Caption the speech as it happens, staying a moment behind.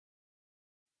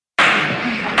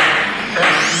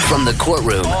From the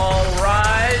courtroom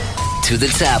to the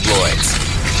tabloids.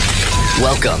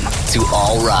 Welcome to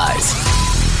All Rise,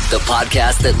 the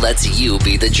podcast that lets you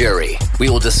be the jury. We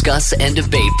will discuss and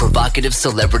debate provocative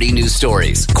celebrity news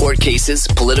stories, court cases,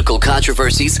 political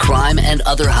controversies, crime, and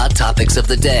other hot topics of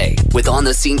the day. With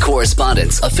on-the-scene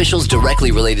correspondents, officials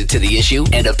directly related to the issue,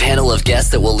 and a panel of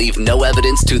guests that will leave no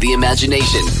evidence to the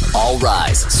imagination. All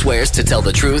Rise swears to tell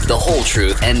the truth, the whole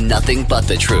truth, and nothing but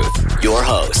the truth. Your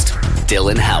host,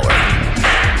 Dylan Howard.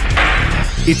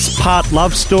 It's part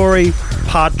love story,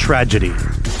 part tragedy.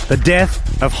 The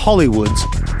death of Hollywood's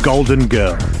golden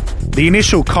girl. The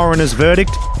initial coroner's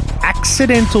verdict,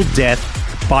 accidental death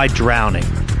by drowning.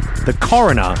 The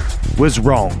coroner was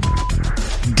wrong.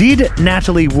 Did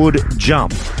Natalie Wood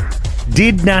jump?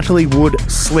 Did Natalie Wood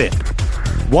slip?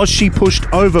 Was she pushed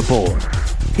overboard?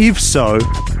 If so,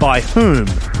 by whom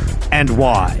and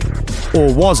why?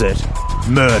 Or was it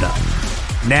murder?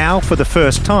 Now, for the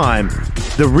first time,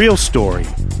 the real story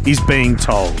is being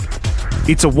told.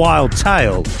 It's a wild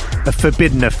tale of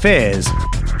forbidden affairs,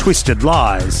 twisted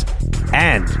lies,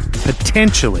 and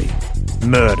potentially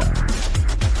murder.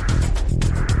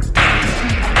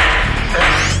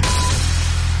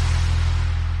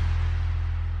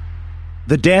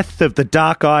 The death of the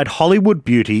dark-eyed Hollywood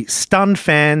beauty stunned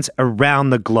fans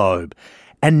around the globe,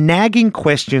 and nagging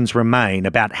questions remain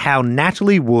about how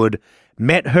Natalie Wood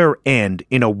met her end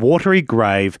in a watery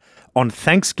grave on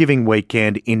Thanksgiving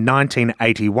weekend in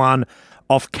 1981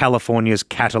 off California's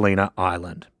Catalina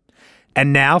Island.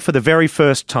 And now, for the very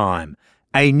first time,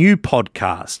 a new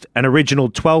podcast, an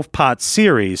original 12-part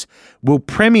series, will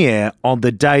premiere on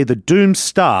the day the doomed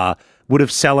star would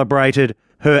have celebrated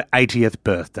her 80th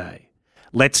birthday.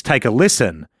 Let's take a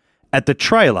listen at the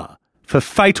trailer for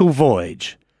Fatal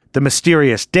Voyage, the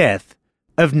mysterious death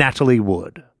of Natalie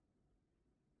Wood.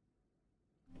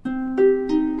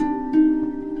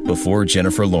 Before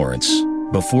Jennifer Lawrence,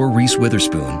 before Reese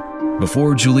Witherspoon,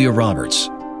 before Julia Roberts,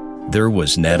 there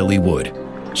was Natalie Wood.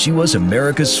 She was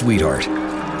America's sweetheart,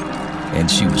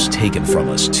 and she was taken from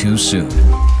us too soon.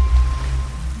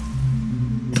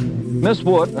 Miss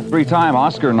Wood, a three-time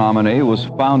Oscar nominee, was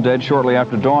found dead shortly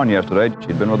after dawn yesterday.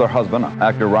 She'd been with her husband,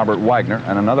 actor Robert Wagner,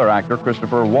 and another actor,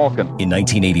 Christopher Walken. In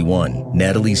 1981,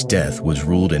 Natalie's death was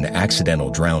ruled an accidental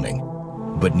drowning.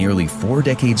 But nearly 4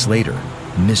 decades later,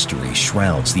 mystery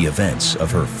shrouds the events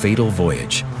of her fatal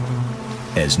voyage.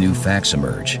 As new facts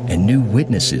emerge and new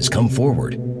witnesses come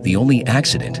forward, the only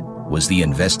accident was the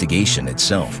investigation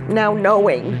itself. Now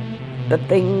knowing the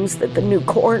things that the new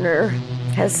coroner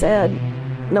has said,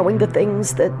 knowing the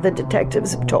things that the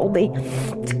detectives have told me,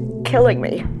 it's killing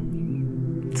me.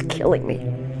 It's killing me.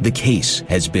 The case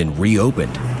has been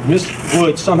reopened. Miss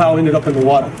Wood somehow ended up in the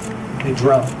water and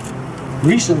drowned.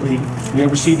 Recently, we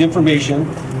have received information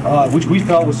which we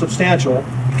felt was substantial,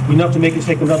 enough to make us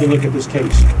take another look at this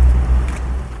case.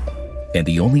 And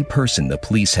the only person the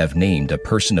police have named a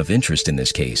person of interest in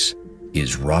this case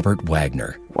is Robert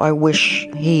Wagner. I wish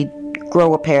he'd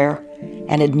grow a pair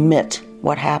and admit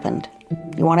what happened.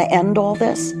 You want to end all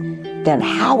this? Then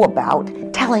how about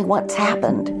telling what's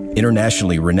happened?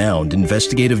 Internationally renowned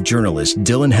investigative journalist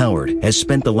Dylan Howard has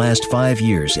spent the last 5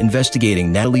 years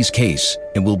investigating Natalie's case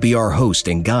and will be our host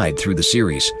and guide through the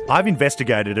series. I've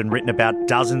investigated and written about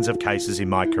dozens of cases in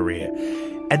my career,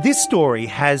 and this story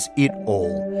has it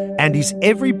all and is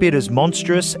every bit as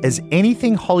monstrous as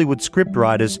anything Hollywood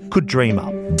scriptwriters could dream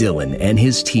up. Dylan and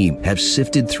his team have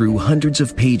sifted through hundreds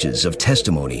of pages of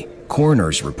testimony,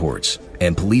 coroner's reports,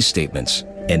 and police statements,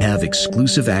 and have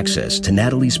exclusive access to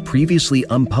Natalie's previously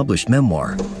unpublished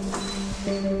memoir.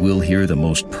 We'll hear the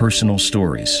most personal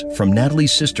stories from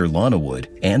Natalie's sister Lana Wood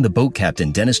and the boat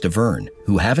captain Dennis DeVerne,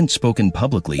 who haven't spoken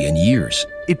publicly in years.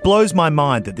 It blows my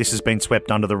mind that this has been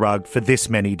swept under the rug for this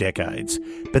many decades,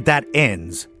 but that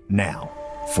ends now.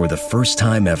 For the first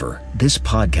time ever, this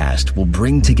podcast will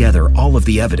bring together all of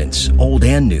the evidence, old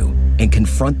and new, and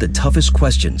confront the toughest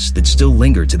questions that still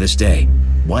linger to this day.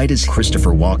 Why does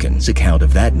Christopher Walken's account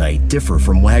of that night differ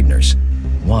from Wagner's?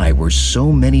 Why were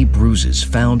so many bruises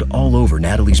found all over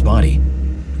Natalie's body?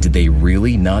 Did they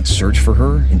really not search for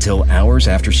her until hours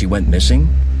after she went missing?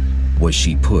 Was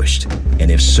she pushed?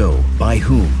 And if so, by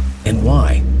whom and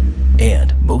why?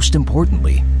 And most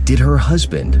importantly, did her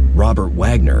husband, Robert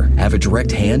Wagner, have a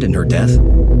direct hand in her death?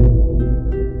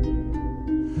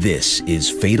 This is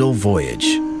Fatal Voyage,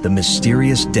 the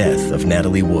mysterious death of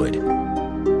Natalie Wood.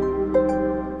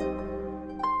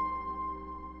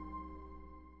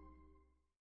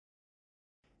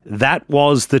 That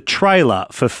was the trailer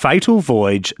for Fatal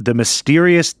Voyage, the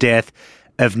mysterious death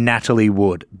of Natalie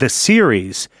Wood. The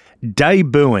series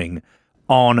debuting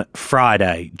on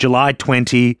Friday, July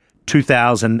 20,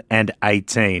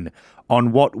 2018,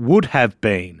 on what would have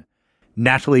been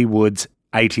Natalie Wood's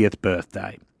 80th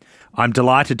birthday. I'm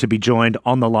delighted to be joined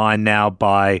on the line now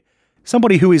by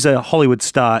somebody who is a Hollywood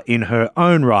star in her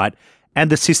own right and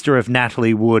the sister of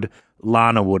Natalie Wood,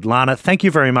 Lana Wood. Lana, thank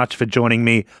you very much for joining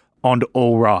me on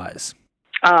All Rise.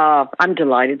 I'm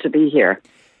delighted to be here.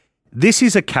 This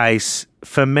is a case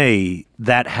for me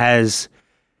that has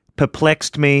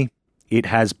perplexed me, it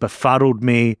has befuddled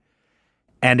me,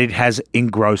 and it has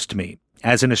engrossed me.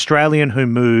 As an Australian who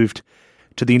moved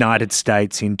to the United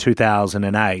States in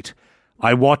 2008,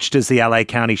 I watched as the LA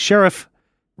County Sheriff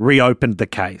reopened the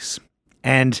case.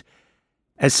 And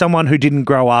as someone who didn't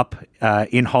grow up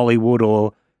in Hollywood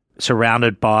or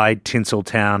surrounded by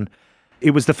Tinseltown,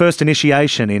 it was the first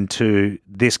initiation into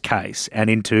this case and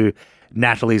into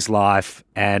Natalie's life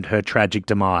and her tragic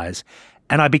demise.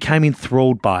 And I became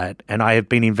enthralled by it, and I have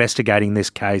been investigating this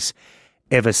case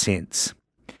ever since.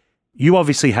 You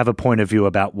obviously have a point of view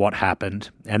about what happened,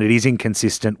 and it is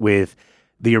inconsistent with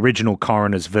the original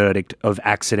coroner's verdict of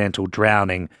accidental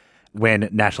drowning when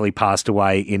Natalie passed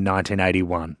away in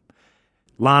 1981.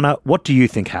 Lana, what do you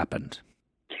think happened?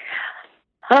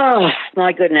 Oh,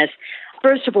 my goodness.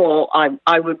 First of all,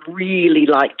 I would really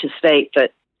like to state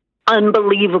that,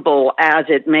 unbelievable as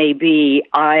it may be,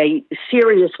 I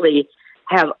seriously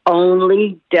have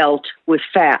only dealt with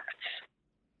facts.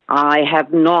 I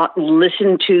have not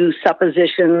listened to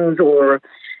suppositions or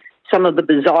some of the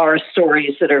bizarre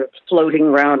stories that are floating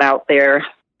around out there.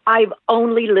 I've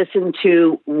only listened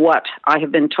to what I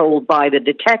have been told by the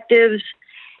detectives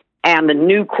and the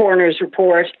new coroner's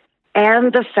report,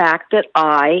 and the fact that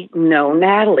I know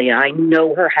Natalie. I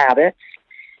know her habits,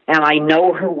 and I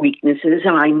know her weaknesses,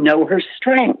 and I know her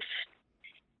strengths.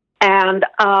 And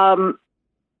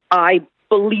I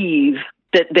believe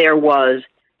that there was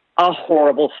a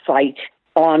horrible fight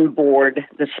on board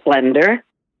the Splendor.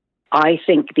 I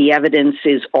think the evidence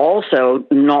is also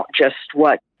not just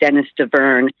what Dennis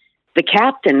DeVerne, the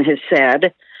captain, has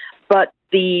said, but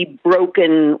the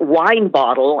broken wine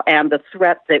bottle and the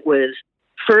threat that was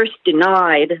first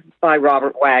denied by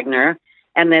Robert Wagner,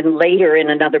 and then later in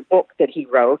another book that he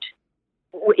wrote,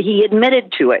 he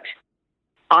admitted to it.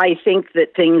 I think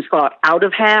that things got out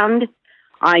of hand.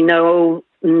 I know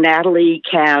Natalie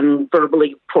can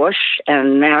verbally push,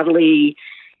 and Natalie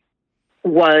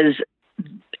was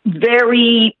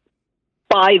very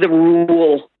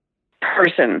by-the-rule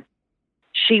person.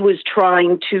 She was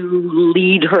trying to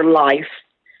lead her life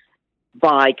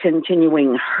by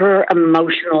continuing her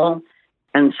emotional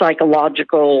and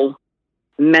psychological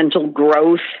mental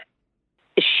growth.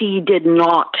 She did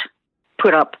not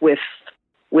put up with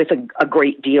a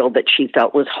great deal that she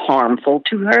felt was harmful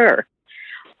to her.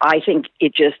 I think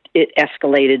it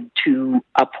escalated to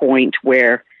a point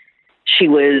where she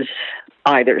was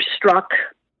either struck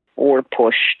or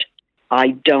pushed. I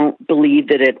don't believe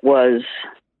that it was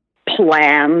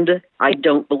planned. I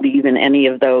don't believe in any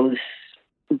of those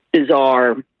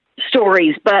bizarre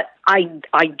stories, but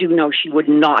I do know she would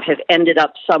not have ended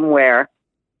up somewhere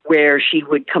where she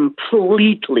would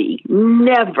completely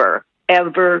never,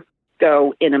 ever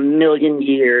go in a million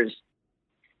years,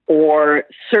 or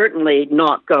certainly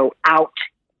not go out,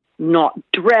 not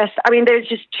dress. I mean, there's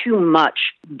just too much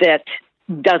that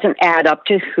doesn't add up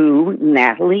to who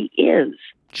Natalie is.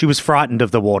 She was frightened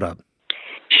of the water.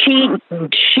 She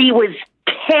was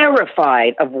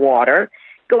terrified of water,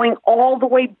 going all the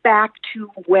way back to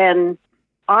when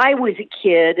I was a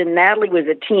kid and Natalie was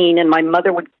a teen, and my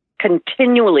mother would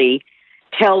continually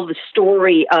tell the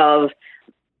story of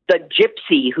the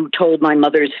gypsy who told my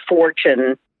mother's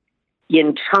fortune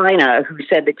in China, who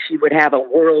said that she would have a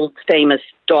world-famous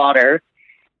daughter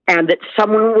and that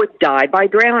someone would die by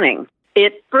drowning.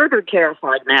 It further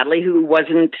terrified Natalie, who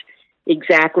wasn't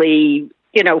exactly,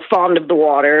 fond of the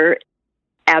water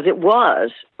as it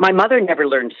was. My mother never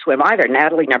learned to swim either.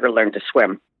 Natalie never learned to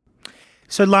swim.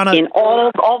 So, Lana, in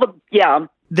all the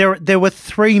there were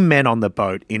three men on the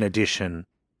boat in addition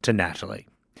to Natalie.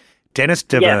 Dennis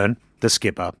DeVerne, the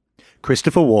skipper,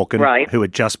 Christopher Walken, who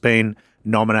had just been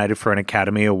nominated for an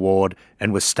Academy Award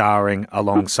and was starring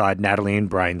alongside Natalie in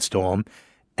Brainstorm,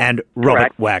 and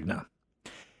Robert Wagner.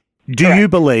 Do you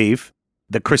believe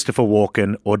that Christopher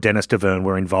Walken or Dennis DeVerne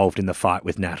were involved in the fight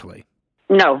with Natalie?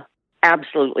 No,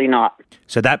 absolutely not.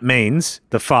 So that means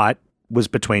the fight was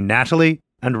between Natalie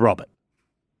and Robert.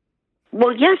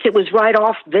 Well, yes, it was right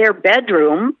off their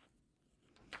bedroom.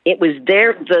 It was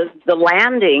the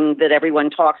landing that everyone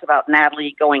talks about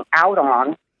Natalie going out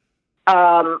on,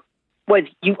 was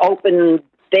you open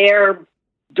their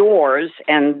doors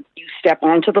and you step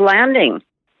onto the landing.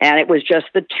 And it was just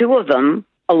the two of them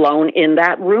alone in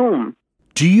that room.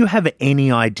 Do you have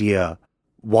any idea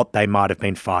what they might have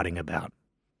been fighting about?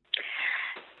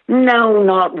 No,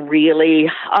 not really.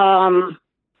 I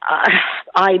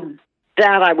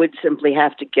would simply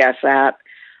have to guess at.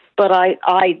 But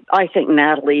I think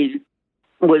Natalie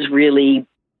was really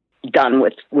done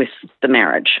with the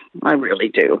marriage. I really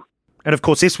do. And of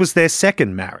course, this was their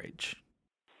second marriage.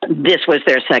 This was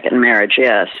their second marriage,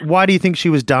 yes. Why do you think she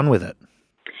was done with it?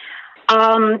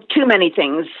 Too many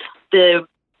things. The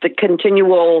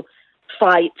continual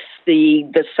fights,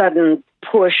 the sudden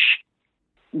push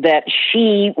that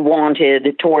she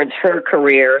wanted towards her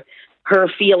career, her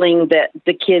feeling that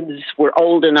the kids were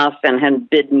old enough and had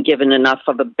been given enough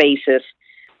of a basis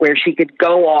where she could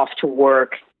go off to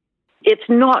work. It's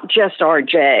not just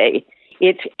RJ.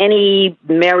 It's any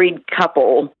married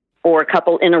couple or a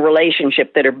couple in a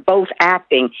relationship that are both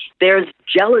acting. There's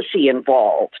jealousy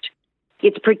involved.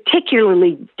 It's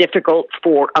particularly difficult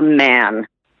for a man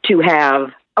to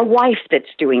have a wife that's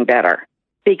doing better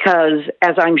because,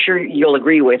 as I'm sure you'll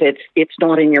agree with, it's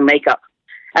not in your makeup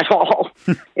at all.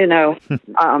 Men are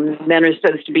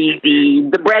supposed to be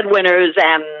the breadwinners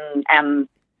and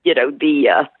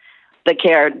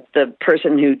the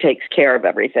person who takes care of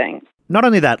everything. Not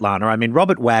only that, Lana, I mean,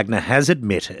 Robert Wagner has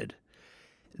admitted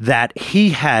that he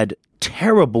had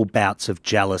terrible bouts of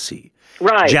jealousy.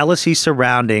 Right. Jealousy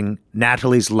surrounding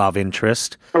Natalie's love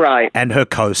interest. Right. And her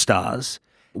co-stars.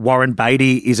 Warren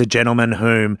Beatty is a gentleman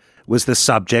whom was the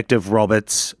subject of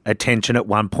Robert's attention at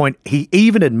one point. He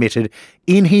even admitted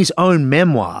in his own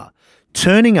memoir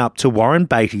turning up to Warren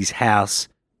Beatty's house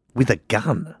with a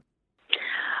gun.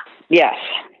 Yes.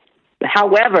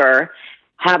 However,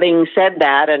 having said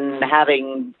that and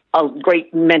having a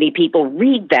great many people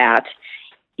read that,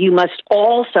 you must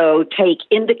also take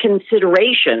into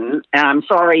consideration, and I'm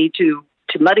sorry to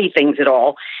muddy things at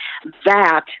all,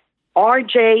 that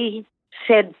RJ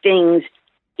said things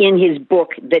in his book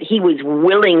that he was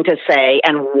willing to say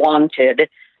and wanted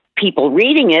people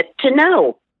reading it to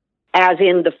know. As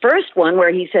in the first one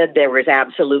where he said there was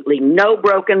absolutely no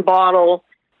broken bottle,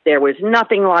 there was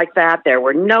nothing like that, there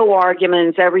were no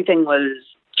arguments, everything was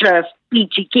just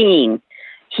peachy keen.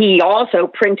 He also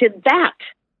printed that.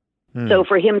 So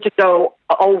for him to go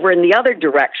over in the other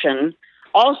direction,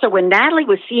 also when Natalie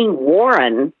was seeing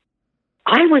Warren,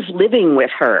 I was living with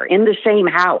her in the same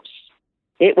house.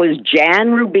 It was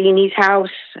Jan Rubini's house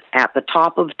at the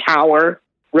top of Tower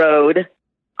Road.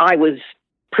 I was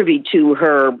privy to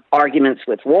her arguments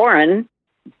with Warren,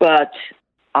 but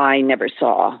I never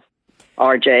saw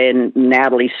RJ and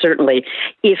Natalie. Certainly,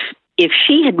 if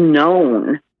she had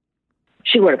known,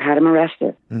 she would have had him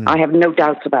arrested. I have no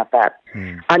doubts about that.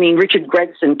 I mean, Richard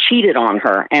Gregson cheated on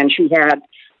her, and she had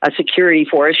a security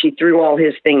for her. She threw all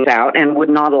his things out and would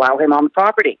not allow him on the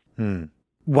property.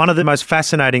 One of the most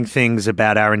fascinating things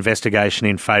about our investigation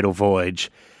in Fatal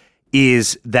Voyage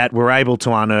is that we're able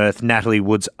to unearth Natalie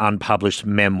Wood's unpublished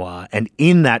memoir. And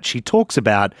in that, she talks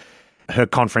about her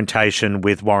confrontation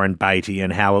with Warren Beatty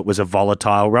and how it was a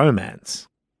volatile romance.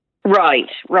 Right.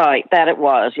 That it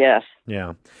was, yes.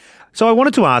 Yeah. So I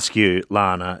wanted to ask you,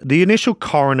 Lana, the initial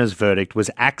coroner's verdict was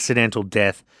accidental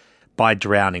death by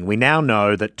drowning. We now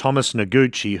know that Thomas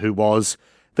Noguchi, who was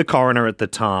the coroner at the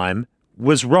time,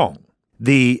 was wrong.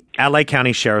 The LA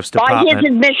County Sheriff's Department... By his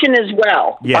admission as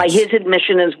well. Yes. By his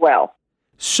admission as well.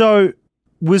 So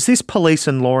was this police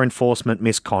and law enforcement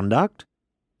misconduct?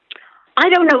 I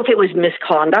don't know if it was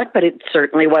misconduct, but it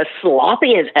certainly was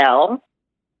sloppy as hell.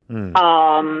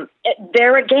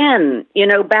 There again,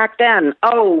 back then,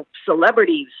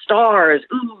 celebrities, stars,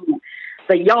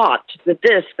 the yacht, the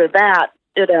this, the that,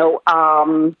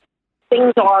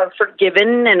 things are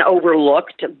forgiven and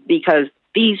overlooked because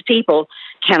these people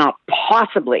cannot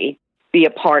possibly be a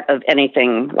part of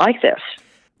anything like this.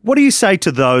 What do you say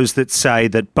to those that say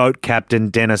that boat captain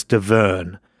Dennis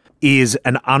DeVerne is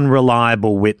an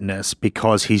unreliable witness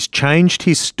because he's changed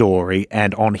his story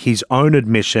and on his own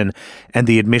admission and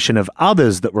the admission of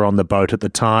others that were on the boat at the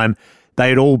time, they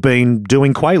had all been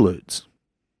doing quaaludes?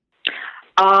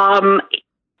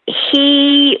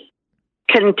 He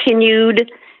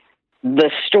continued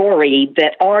the story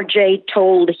that RJ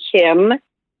told him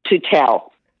to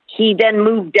tell. He then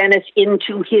moved Dennis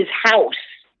into his house,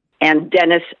 and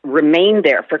Dennis remained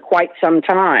there for quite some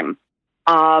time.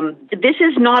 This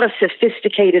is not a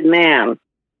sophisticated man.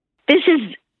 This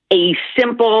is a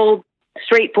simple,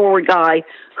 straightforward guy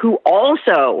who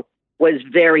also was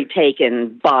very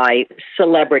taken by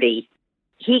celebrity.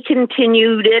 He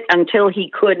continued it until he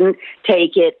couldn't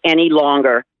take it any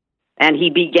longer, and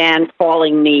he began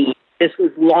calling me. This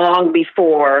was long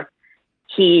before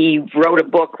he wrote a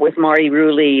book with Marty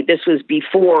Rooley. This was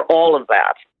before all of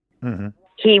that.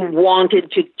 He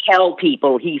wanted to tell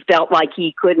people. He felt like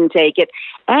he couldn't take it.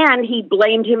 And he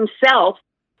blamed himself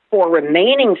for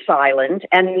remaining silent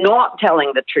and not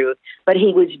telling the truth. But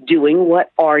he was doing what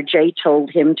RJ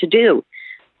told him to do.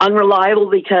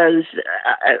 Unreliable because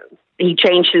he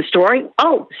changed his story?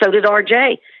 Oh, so did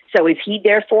RJ. So is he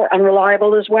therefore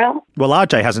unreliable as well? Well,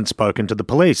 RJ hasn't spoken to the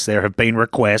police. There have been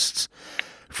requests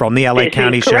from the LA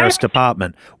County Sheriff's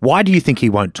Department. Why do you think he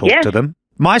won't talk to them?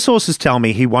 My sources tell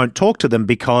me he won't talk to them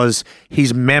because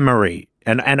his memory,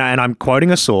 and I'm quoting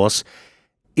a source,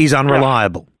 is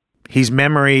unreliable. His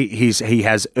memory, he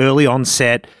has early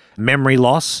onset memory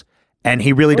loss, and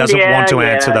he really doesn't want to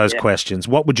answer those questions.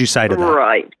 What would you say to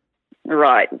that?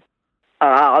 Right.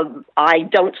 I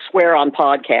don't swear on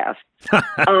podcasts.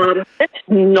 It's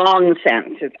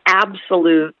nonsense. It's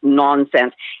absolute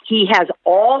nonsense. He has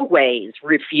always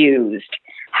refused.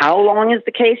 How long has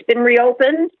the case been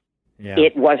reopened? Yeah.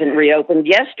 It wasn't reopened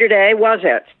yesterday, was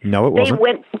it? No, it wasn't. They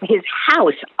went to his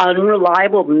house.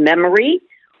 Unreliable memory?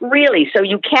 Really? So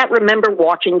you can't remember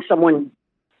watching someone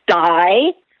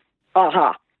die?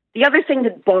 The other thing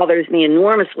that bothers me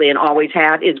enormously and always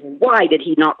had is why did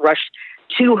he not rush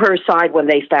to her side when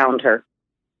they found her?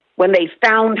 When they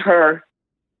found her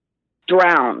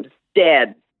drowned,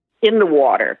 dead, in the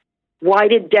water, why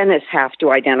did Dennis have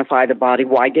to identify the body?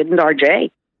 Why didn't RJ?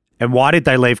 And why did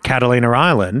they leave Catalina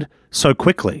Island so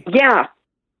quickly? Yeah,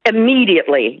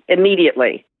 immediately.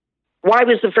 Why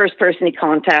was the first person he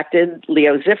contacted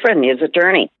Leo Ziffrin, his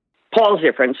attorney? Paul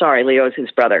Ziffrin, sorry, Leo's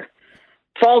his brother.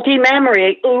 Faulty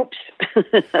memory, oops.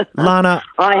 Lana.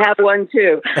 I have one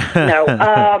too. No,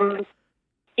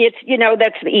 it's,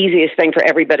 that's the easiest thing for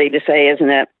everybody to say, isn't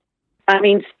it? I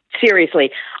mean,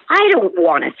 seriously, I don't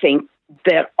want to think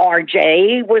that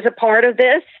RJ was a part of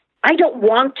this. I don't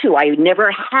want to. I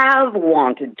never have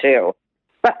wanted to.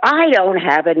 But I don't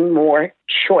have any more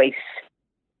choice.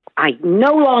 I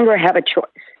no longer have a choice.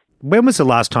 When was the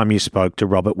last time you spoke to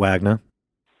Robert Wagner?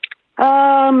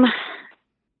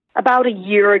 About a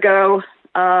year ago.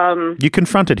 You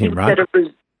confronted him, right?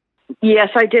 Yes,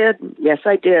 I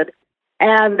did.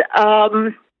 And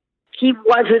he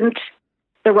wasn't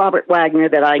the Robert Wagner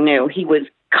that I knew. He was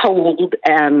cold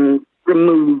and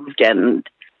removed and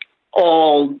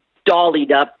all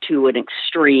dollied up to an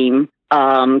extreme.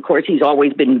 Of course, he's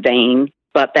always been vain,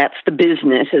 but that's the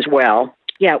business as well.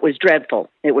 Yeah, it was dreadful.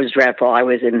 I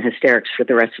was in hysterics for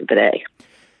the rest of the day.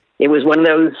 It was one of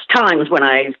those times when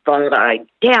I thought, I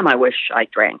wish I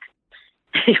drank.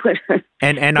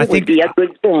 and I think would be a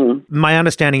good thing. My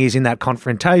understanding is in that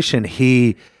confrontation,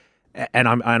 he, and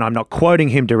I'm not quoting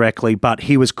him directly, but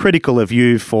he was critical of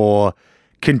you for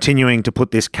continuing to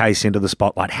put this case into the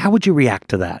spotlight. How would you react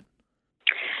to that?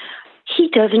 He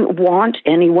doesn't want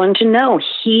anyone to know.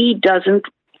 He doesn't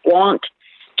want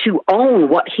to own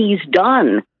what he's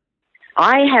done.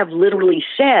 I have literally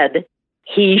said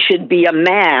he should be a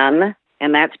man,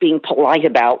 and that's being polite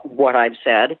about what I've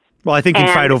said. Well, I think in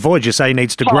Fatal Voyage you say he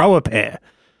needs to grow a pair.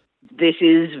 This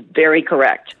is very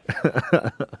correct.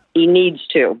 He needs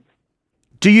to.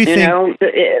 Do you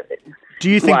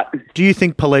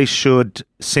think police should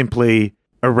simply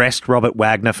arrest Robert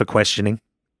Wagner for questioning?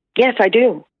 Yes, I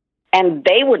do. And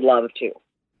they would love to.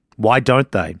 Why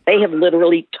don't they? They have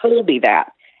literally told me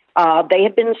that. They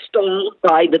have been stalled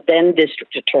by the then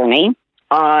district attorney.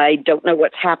 I don't know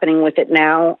what's happening with it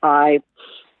now. I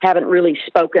haven't really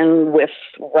spoken with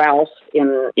Ralph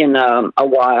in a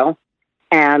while.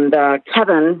 And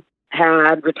Kevin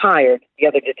had retired, the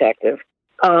other detective.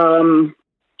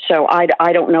 So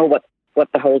I don't know what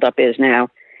the holdup is now.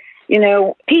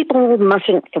 People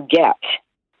mustn't forget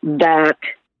that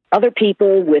other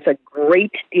people with a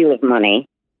great deal of money,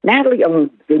 Natalie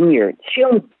owned vineyards. She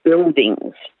owned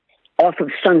buildings off of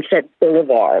Sunset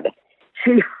Boulevard.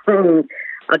 She owned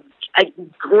a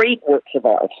great works of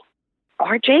art.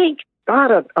 RJ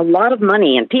got a lot of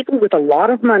money, and people with a lot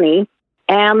of money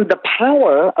and the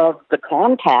power of the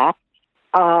contact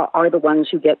are the ones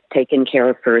who get taken care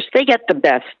of first. They get the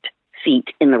best seat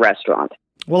in the restaurant.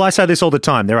 Well, I say this all the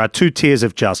time. There are two tiers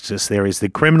of justice. There is the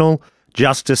criminal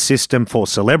justice system for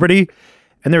celebrity,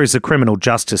 and there is the criminal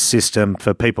justice system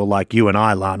for people like you and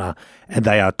I, Lana, and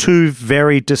they are two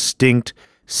very distinct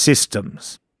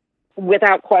systems.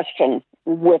 Without question.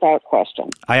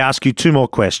 I ask you two more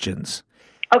questions.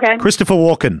 Okay. Christopher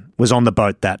Walken was on the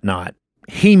boat that night.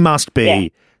 He must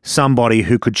be somebody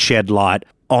who could shed light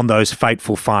on those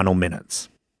fateful final minutes.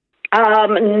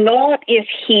 Not if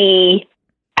he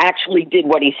actually did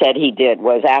what he said he did,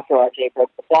 was after RJ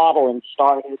broke the bottle and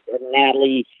started, and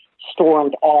Natalie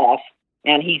stormed off,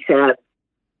 and he said,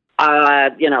 I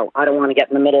don't want to get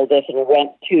in the middle of this, and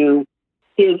went to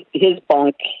his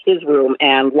bunk, his room,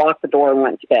 and locked the door and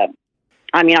went to bed.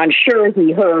 I mean, I'm sure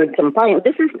he heard some fighting.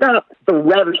 This is not the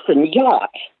Revson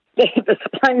yacht. The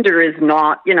Splendor is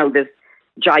not, this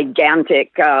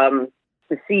gigantic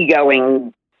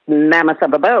seagoing mammoth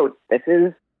of a boat. This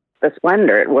is the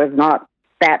Splendor. It was not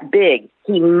that big.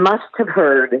 He must have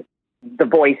heard the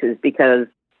voices because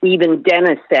even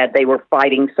Dennis said they were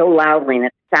fighting so loudly and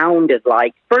it sounded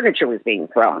like furniture was being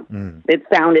thrown. It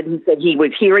sounded, he said he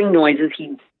was hearing noises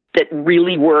that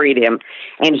really worried him,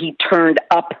 and he turned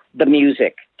up the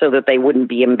music so that they wouldn't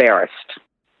be embarrassed.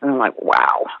 And I'm like,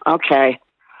 wow, okay.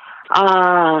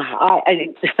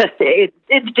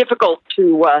 It's difficult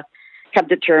to come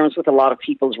to terms with a lot of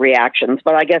people's reactions,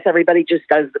 but I guess everybody just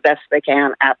does the best they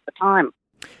can at the time.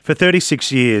 For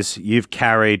 36 years, you've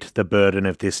carried the burden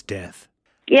of this death.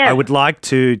 Yeah. I would like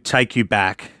to take you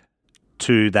back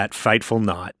to that fateful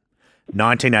night,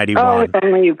 1981. Oh, if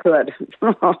only you could.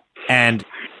 And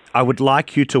I would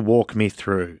like you to walk me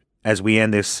through, as we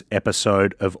end this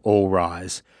episode of All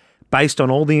Rise, based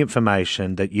on all the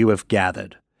information that you have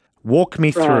gathered, walk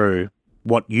me through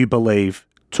what you believe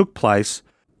took place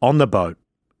on the boat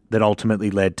that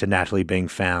ultimately led to Natalie being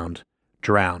found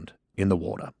drowned in the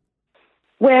water.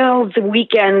 Well, the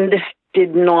weekend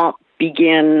did not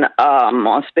begin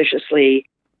auspiciously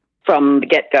from the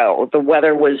get-go. The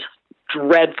weather was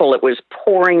dreadful. It was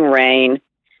pouring rain.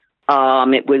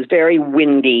 It was very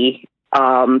windy.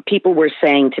 People were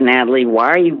saying to Natalie, "Why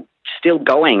are you still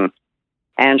going?"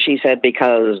 And she said,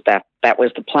 "Because that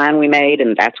was the plan we made,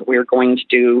 and that's what we were going to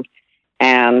do."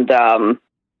 And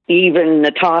even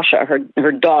Natasha,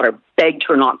 her daughter, begged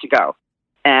her not to go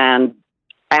and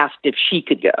asked if she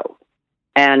could go.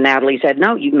 And Natalie said,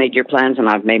 "No, you've made your plans and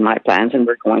I've made my plans, and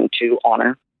we're going to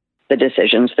honor the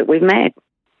decisions that we've made."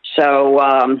 So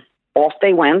off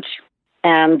they went.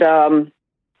 And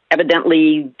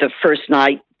evidently the first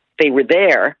night they were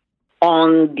there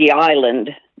on the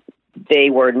island, they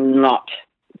were not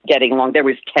getting along. There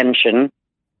was tension.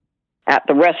 At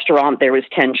the restaurant, there was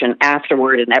tension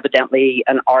afterward, and evidently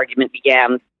an argument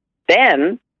began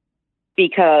then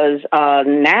because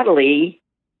Natalie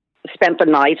spent the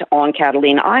night on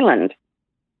Catalina Island,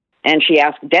 and she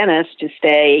asked Dennis to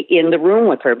stay in the room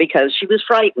with her because she was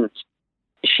frightened.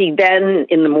 She then,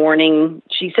 in the morning,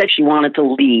 she said she wanted to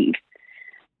leave,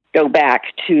 go back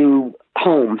to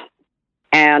home.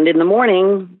 And in the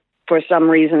morning, for some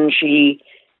reason, she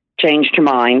changed her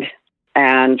mind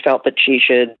and felt that she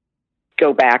should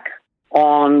go back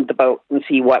on the boat and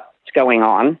see what's going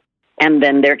on. And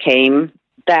then there came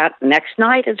that next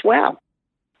night as well,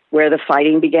 where the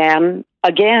fighting began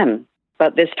again.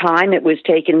 But this time it was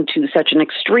taken to such an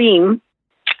extreme,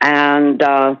 and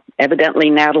evidently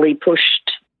Natalie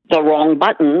pushed the wrong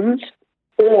buttons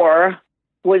or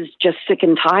was just sick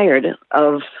and tired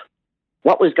of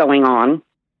what was going on.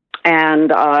 And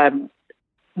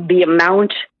the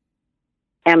amount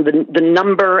and the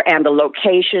number and the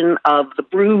location of the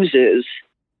bruises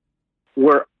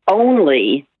were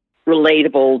only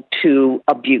relatable to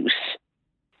abuse,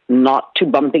 not to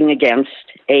bumping against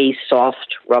a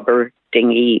soft rubber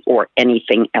dinghy or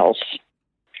anything else.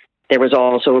 There was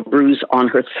also a bruise on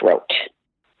her throat.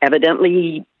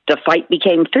 Evidently, the fight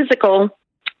became physical,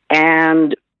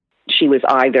 and she was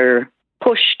either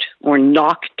pushed or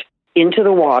knocked into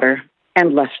the water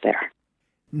and left there.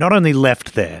 Not only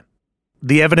left there,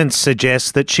 the evidence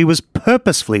suggests that she was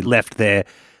purposefully left there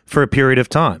for a period of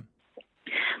time.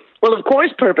 Well, of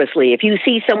course, purposely. If you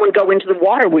see someone go into the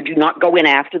water, would you not go in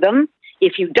after them?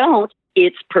 If you don't,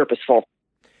 it's purposeful.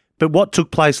 But what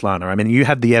took place, Lana? I mean, you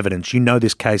have the evidence. You know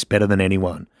this case better than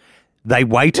anyone. They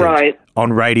waited on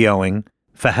radioing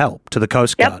for help to the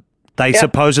Coast Guard. They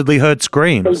supposedly heard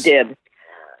screams. They did.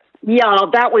 Yeah,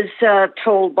 that was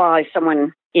told by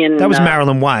someone in... That was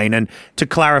Marilyn Wayne. And to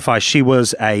clarify, she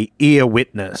was a ear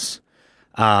witness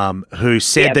who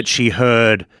said that she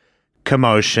heard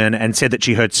commotion and said that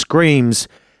she heard screams,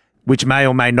 which may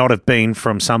or may not have been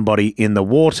from somebody in the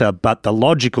water. But the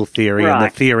logical theory and the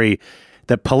theory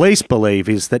that police believe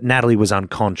is that Natalie was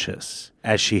unconscious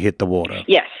as she hit the water.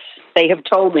 Yes, they have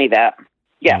told me that.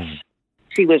 Yes,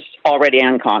 she was already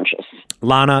unconscious.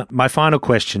 Lana, my final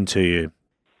question to you.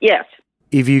 Yes.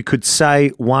 If you could say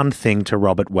one thing to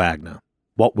Robert Wagner,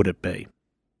 what would it be?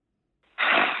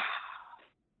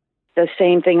 The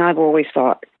same thing I've always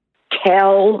thought.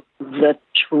 Tell the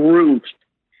truth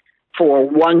for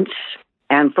once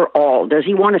and for all. Does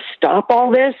he want to stop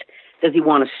all this? Does he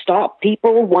want to stop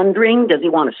people wondering? Does he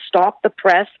want to stop the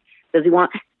press? Does he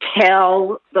want to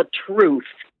tell the truth?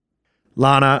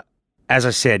 Lana, as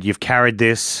I said, you've carried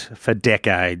this for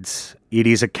decades. It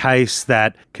is a case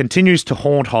that continues to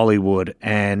haunt Hollywood,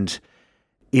 and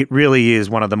it really is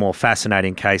one of the more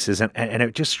fascinating cases, and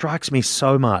it just strikes me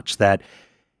so much that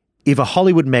if a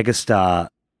Hollywood megastar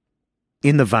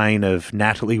in the vein of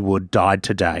Natalie Wood died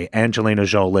today, Angelina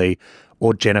Jolie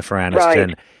or Jennifer Aniston,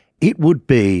 Right. it would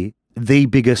be the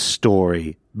biggest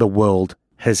story the world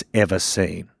has ever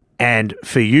seen. And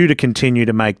for you to continue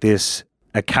to make this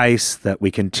a case that we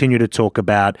continue to talk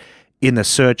about in the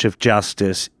search of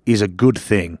justice is a good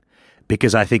thing,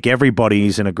 because I think everybody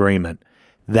is in agreement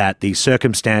that the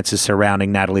circumstances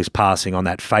surrounding Natalie's passing on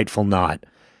that fateful night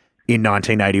in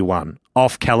 1981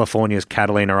 off California's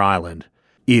Catalina Island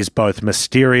is both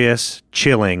mysterious,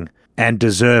 chilling, and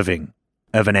deserving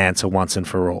of an answer once and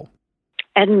for all.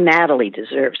 And Natalie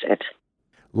deserves it.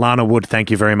 Lana Wood,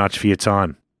 thank you very much for your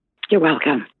time. You're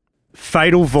welcome.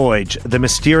 Fatal Voyage, the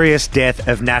mysterious death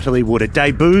of Natalie Wood. It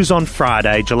debuts on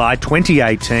Friday, July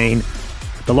 2018.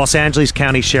 The Los Angeles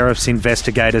County Sheriff's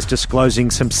investigators disclosing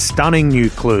some stunning new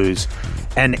clues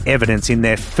and evidence in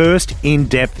their first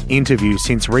in-depth interview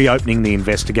since reopening the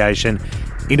investigation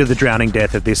into the drowning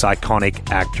death of this iconic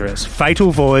actress.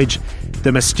 Fatal Voyage,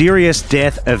 the mysterious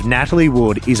death of Natalie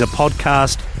Wood is a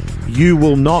podcast you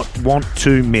will not want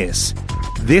to miss.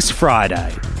 This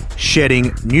Friday,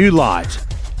 shedding new light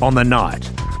on the night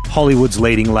Hollywood's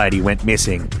leading lady went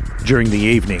missing during the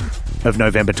evening of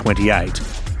November 28,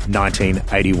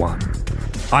 1981.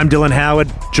 I'm Dylan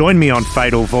Howard. Join me on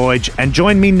Fatal Voyage and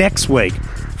join me next week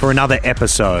for another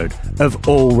episode of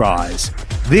All Rise.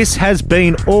 This has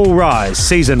been All Rise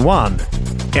Season 1,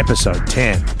 Episode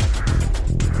 10.